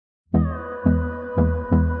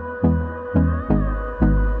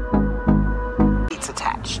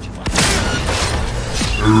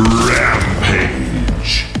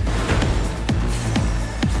Rampage.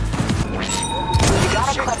 You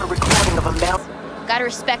got a clever recording of a melt. Gotta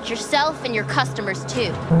respect yourself and your customers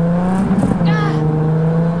too.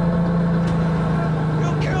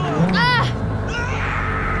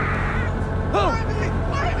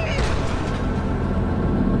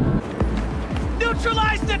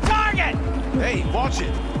 Neutralize the target! Hey, watch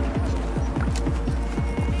it!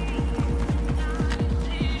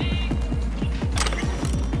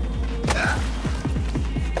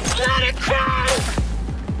 Let it go!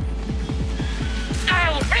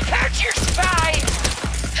 I'll rip out your spine!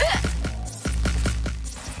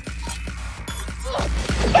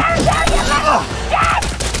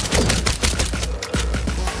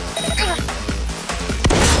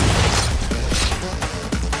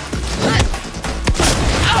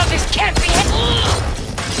 Oh, this can't be it!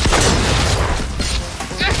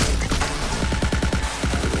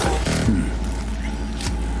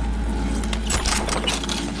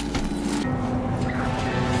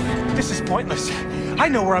 This is pointless. I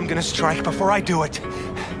know where I'm gonna strike before I do it.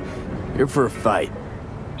 Here for a fight.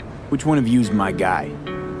 Which one of you's my guy?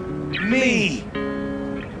 Me!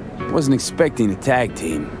 Wasn't expecting a tag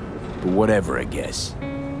team, but whatever, I guess.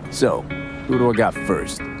 So, who do I got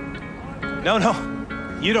first? No,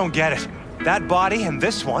 you don't get it. That body and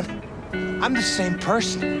this one, I'm the same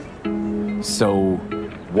person. So,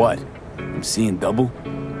 what? I'm seeing double?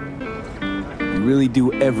 You really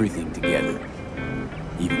do everything together?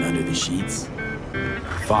 Even under the sheets?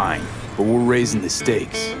 Fine, but we're raising the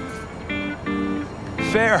stakes.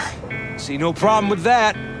 Fair. See no problem with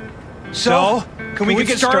that. So, can we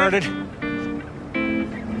get started?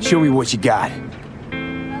 Show me what you got.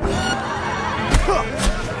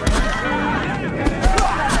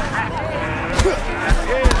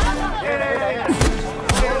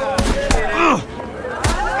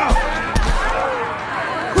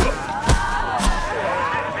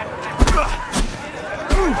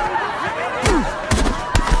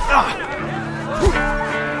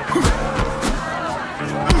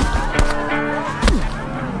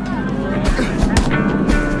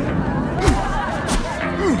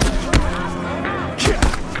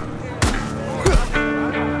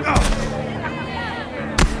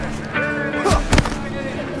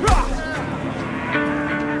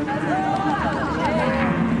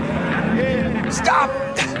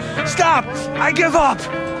 Stop! I give up!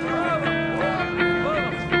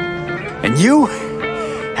 And you?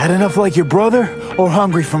 Had enough like your brother, or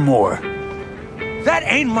hungry for more? That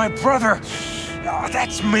ain't my brother! Oh,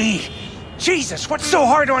 that's me! Jesus, what's so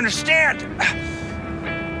hard to understand?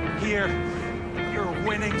 Here, your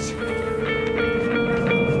winnings.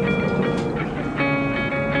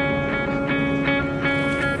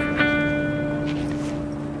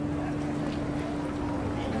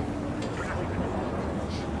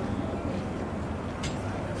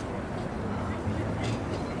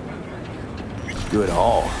 Good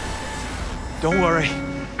haul. Don't worry.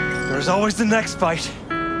 There's always the next fight.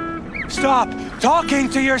 Stop talking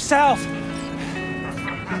to yourself!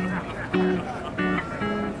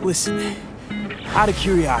 Listen, out of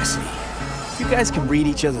curiosity, you guys can read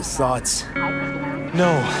each other's thoughts.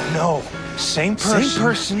 No. Same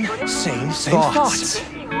person, same thoughts.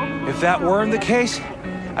 If that weren't the case,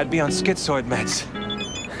 I'd be on schizoid meds.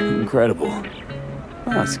 Incredible.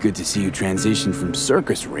 Well, it's good to see you transition from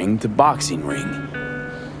circus ring to boxing ring.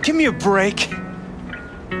 Give me a break.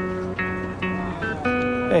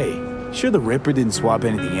 Hey, sure the Ripper didn't swap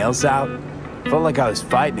anything else out? Felt like I was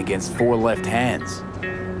fighting against 4 left hands.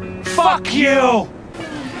 Fuck you!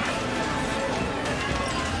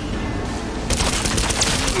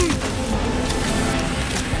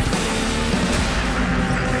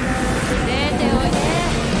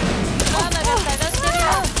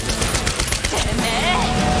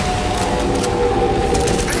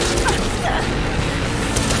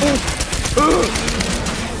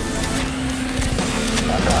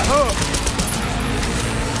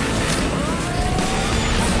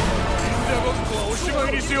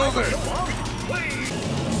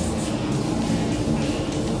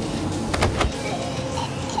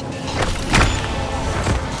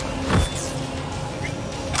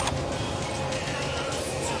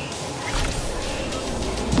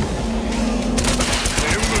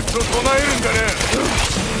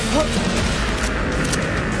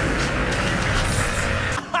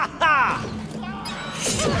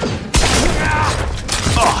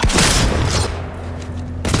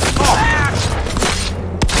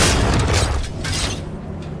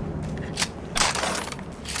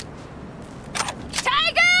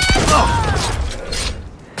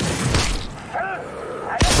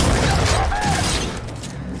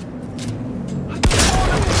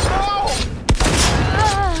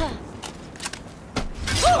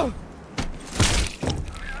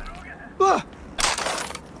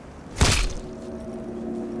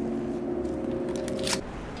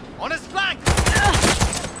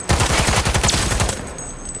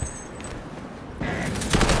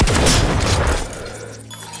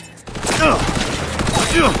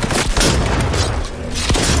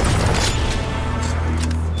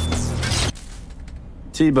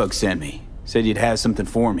 T-Bug sent me. Said you'd have something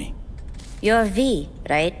for me. You're V,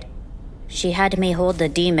 right? She had me hold the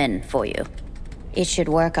demon for you. It should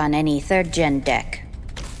work on any 3rd-gen deck.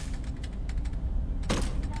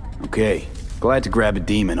 Okay. Glad to grab a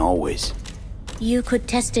demon, always. You could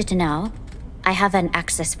test it now. I have an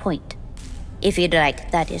access point. If you'd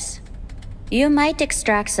like, that is. You might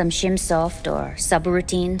extract some shimsoft or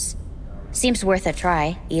subroutines. Seems worth a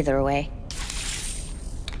try, either way.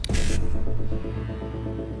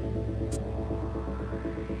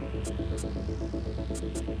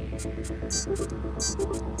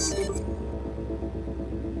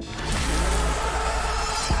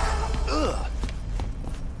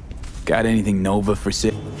 Got anything Nova for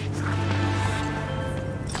sale?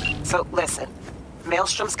 So listen,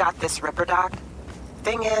 Maelstrom's got this Ripper doc.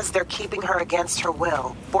 Thing is, they're keeping her against her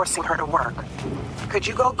will, forcing her to work. Could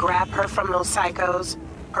you go grab her from those psychos?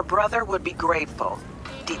 Her brother would be grateful.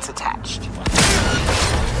 Deets attached.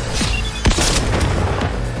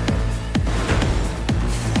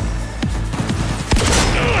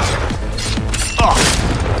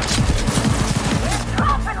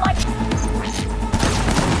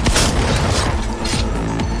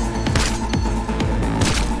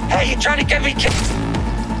 Hey, you trying to get me killed?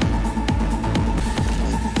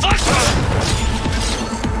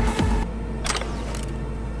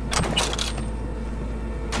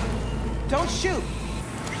 Don't shoot.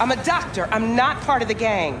 I'm a doctor. I'm not part of the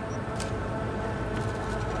gang.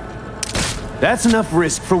 That's enough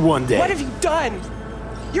risk for one day. What have you done?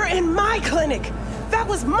 You're in my clinic. That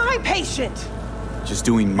was my patient. Just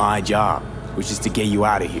doing my job, which is to get you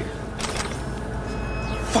out of here.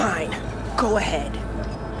 Fine. Go ahead.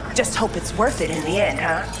 Just hope it's worth it in the end,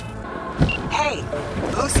 huh? Hey,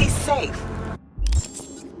 Lucy's safe.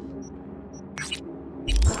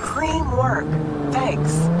 Cream work.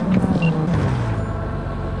 Thanks.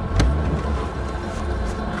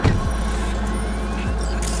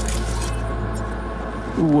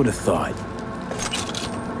 Who would have thought?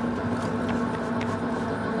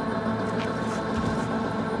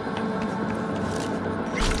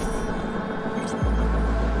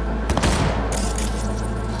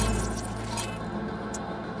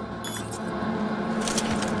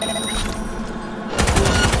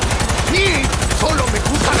 ¡Solo me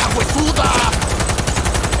gusta la huesuda!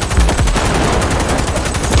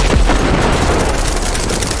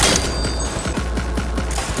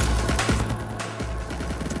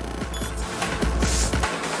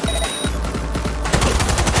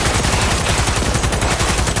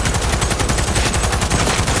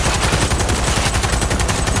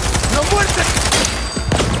 ¡No muertes!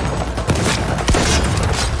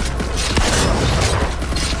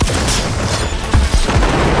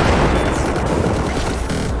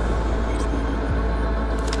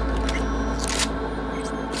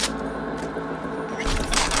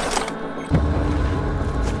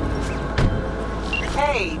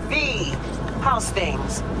 Hey, V. How's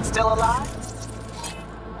things? Still alive?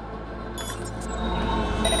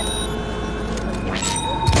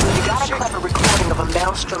 You got a clever recording of a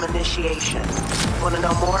Maelstrom initiation. Want to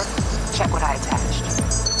know more? Check what I attached.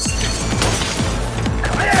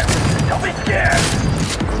 Come here! Don't be scared!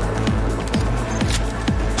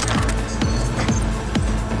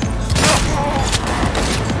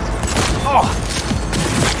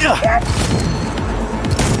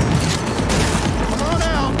 Come on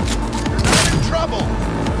out! You're not in trouble!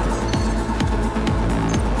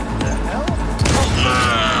 What the hell?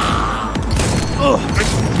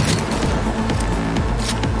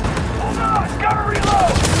 Hold on! Gotta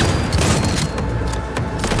reload!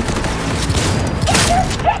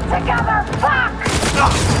 Get together! Fuck!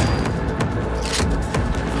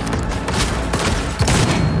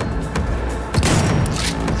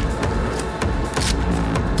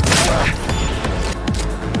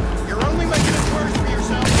 You're only making it worse for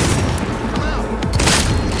yourself. Come out.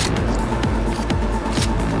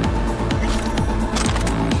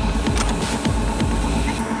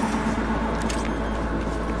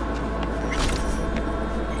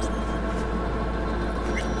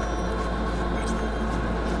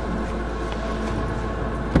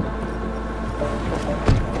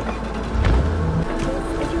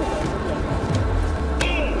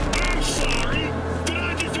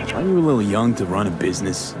 Aren't you a little young to run a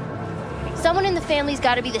business? Someone in the family's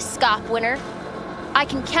gotta be the SCOP winner. I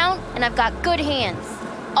can count, and I've got good hands.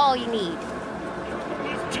 All you need.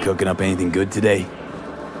 Cooking up anything good today?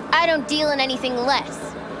 I don't deal in anything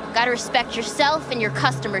less. Gotta respect yourself and your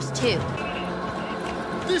customers, too.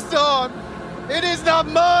 This arm, it is not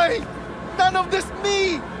mine! None of this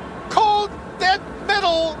me! Cold, dead metal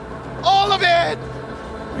Stop it!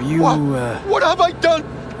 Are you, What have I done?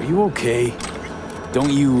 are you okay?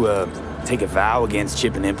 Don't you, take a vow against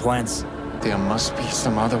chipping implants? There must be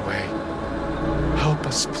some other way. Help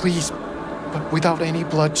us, please, but without any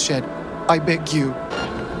bloodshed. I beg you.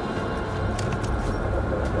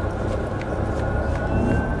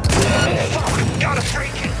 Got a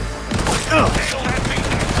freaking! Nail that thing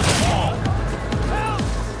to the wall! Help!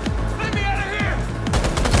 Let me out of here!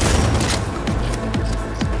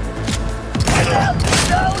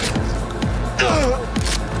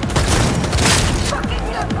 Fucking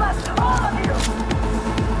useless, all of you!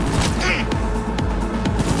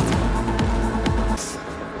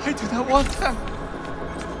 I do not want them.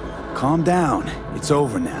 Calm down. It's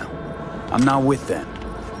over now. I'm not with them.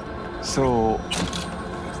 So,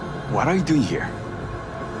 what are you doing here?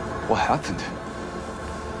 What happened?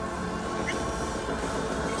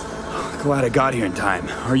 Glad I got here in time.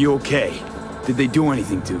 Are you okay? Did they do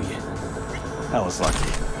anything to you? I was lucky.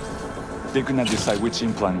 They could not decide which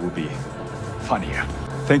implant would be funnier.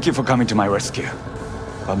 Thank you for coming to my rescue.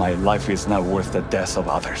 But my life is not worth the deaths of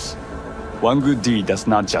others. One good deed does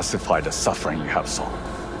not justify the suffering you have sought.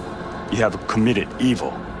 You have committed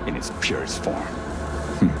evil in its purest form.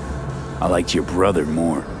 I liked your brother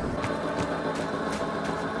more.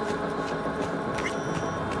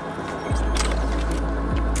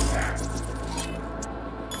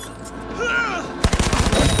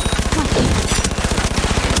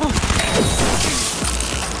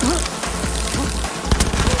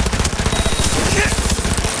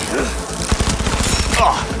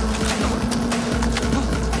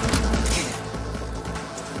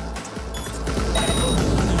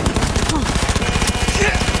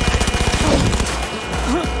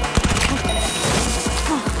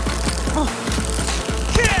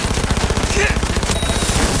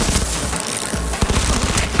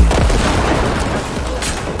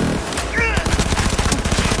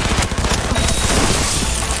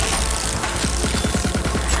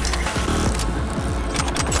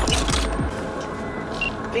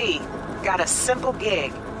 Got a simple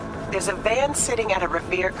gig. There's a van sitting at a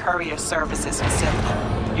Revere Courier Services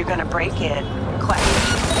facility. You're gonna break in, collect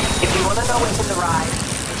it. If you want to know what's in the ride,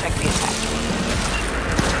 check the attachment.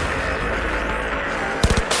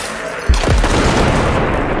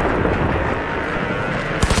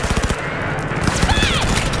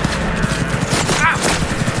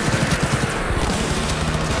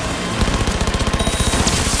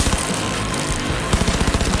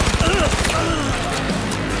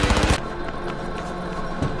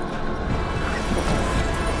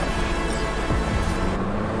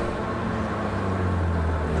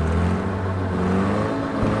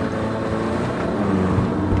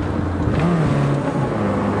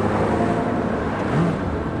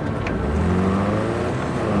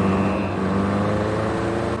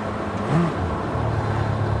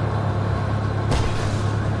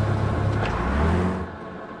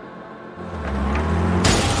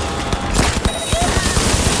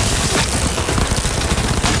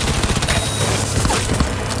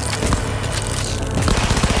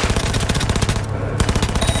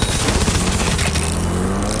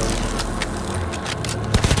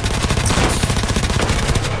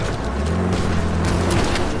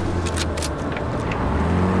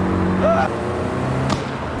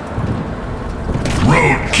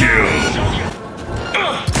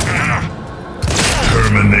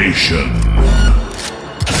 Termination.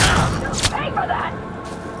 Pay for that!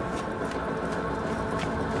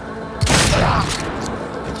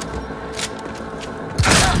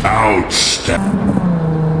 Outstanding.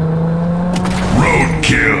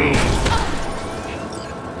 Roadkill.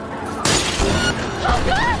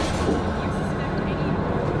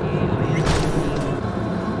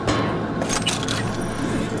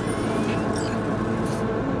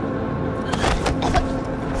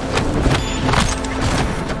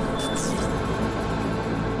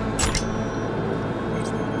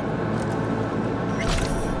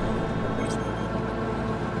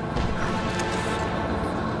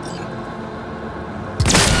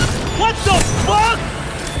 What the fuck?!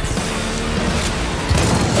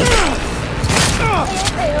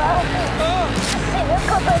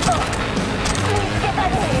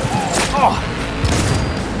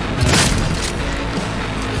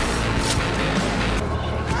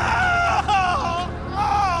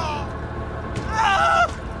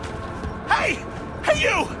 Hey! Hey,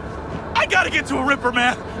 you! I gotta get to a Ripper,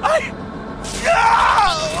 man!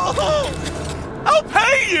 I'll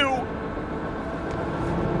pay you!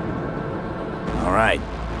 All right.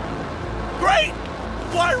 Great!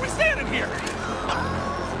 Why are we standing here?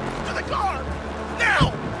 To the car!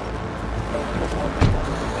 Now!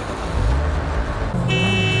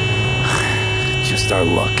 test our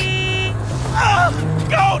luck.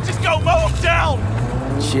 Go! Just go! Mow him down!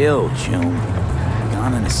 Chill, Chum.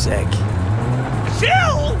 Gone in a sec.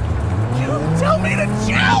 Chill? You tell me to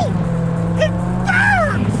chill! It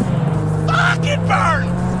burns! Fuck, it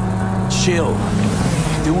burns! Chill.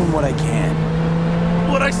 Doing what I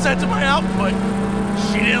can. What I said to my output.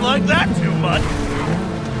 She didn't like that too much.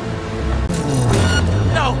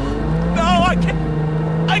 No! No, I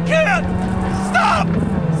can't! I can't! Stop!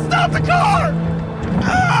 Stop the car!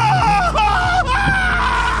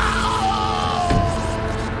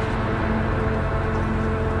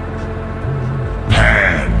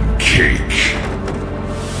 Pancake.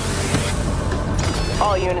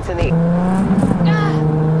 All units in the...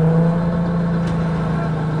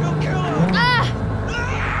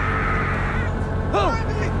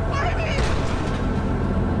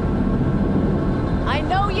 I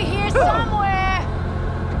know you're here somewhere!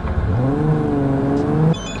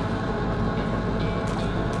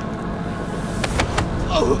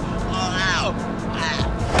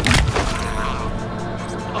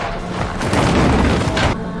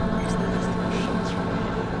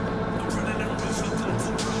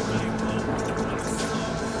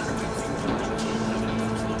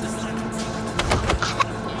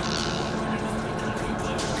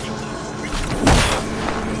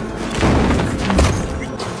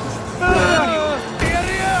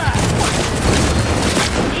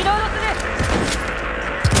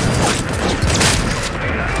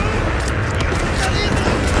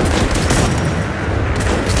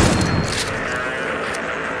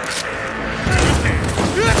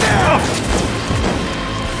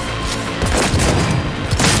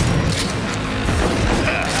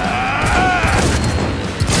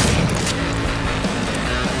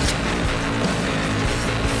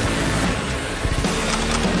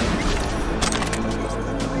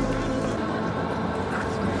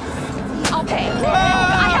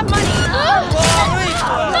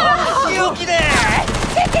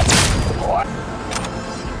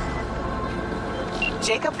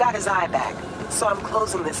 Jacob got his eye back, so I'm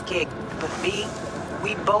closing this gig. But V,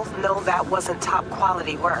 we both know that wasn't top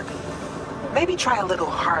quality work. Maybe try a little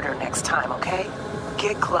harder next time, okay?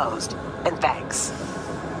 Gig closed, and thanks.